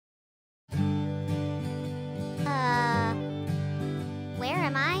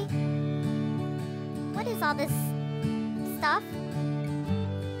all this stuff?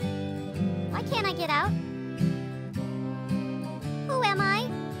 Why can't I get out? Who am I?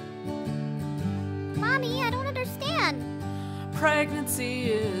 Mommy, I don't understand. Pregnancy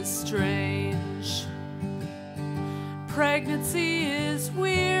is strange. Pregnancy is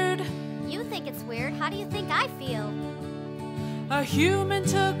weird. You think it's weird. How do you think I feel? A human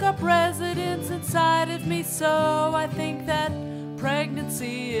took up residence inside of me, so I think that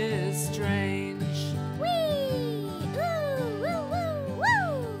pregnancy is strange. Whee! Woo! Woo! Woo!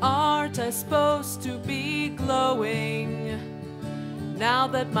 Woo! Aren't I supposed to be glowing now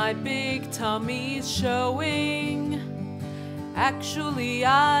that my big tummy's showing? Actually,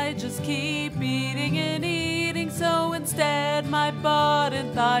 I just keep eating and eating, so instead my butt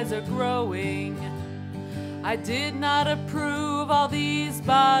and thighs are growing. I did not approve all these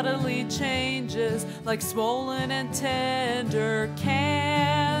bodily changes, like swollen and tender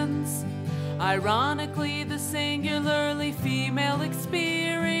cans. Ironically, the singularly female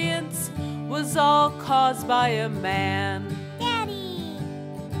experience was all caused by a man. Daddy!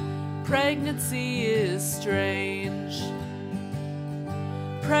 Pregnancy is strange.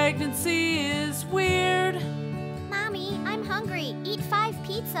 Pregnancy is weird. Mommy, I'm hungry. Eat 5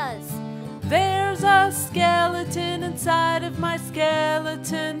 pizzas. There's a skeleton inside of my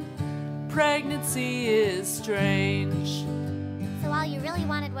skeleton. Pregnancy is strange. So all you really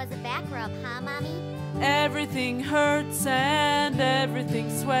wanted was a back rub, huh, Mommy? Everything hurts and everything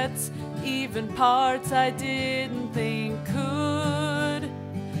sweats, even parts I didn't think could.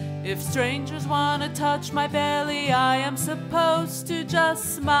 If strangers want to touch my belly, I am supposed to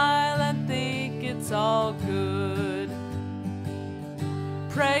just smile and think it's all good.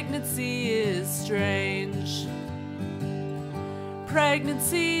 Pregnancy is strange.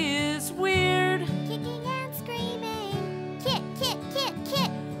 Pregnancy is weird. Kicking and screaming. Kick, kick, kick,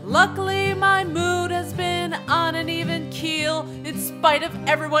 kick. Luckily, my mood has been on an even keel, in spite of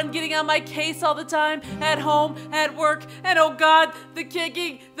everyone getting on my case all the time, at home, at work, and oh God, the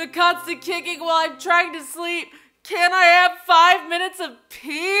kicking, the constant kicking while I'm trying to sleep. Can I have 5 minutes of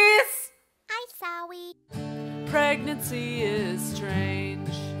peace? Hi, Zowie. Pregnancy is strange.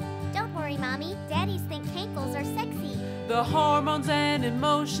 Don't worry, Mommy. Daddies think cankles are sexy. The hormones and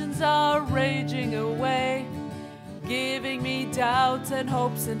emotions are raging away, giving me doubts and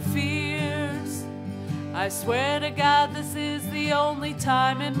hopes and fears. I swear to God, this is the only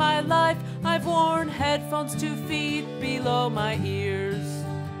time in my life I've worn headphones 2 feet below my ears.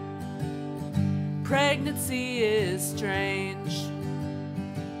 Pregnancy is strange.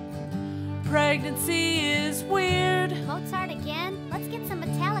 Pregnancy is weird. Mozart again? Let's get some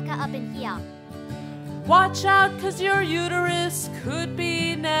Metallica up in here. Watch out, 'cause your uterus could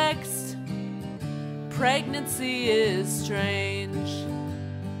be next. Pregnancy is strange.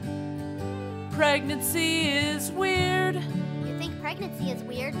 Pregnancy is weird. You think pregnancy is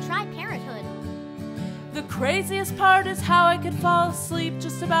weird? Try parenthood. The craziest part is how I could fall asleep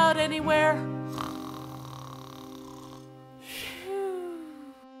just about anywhere.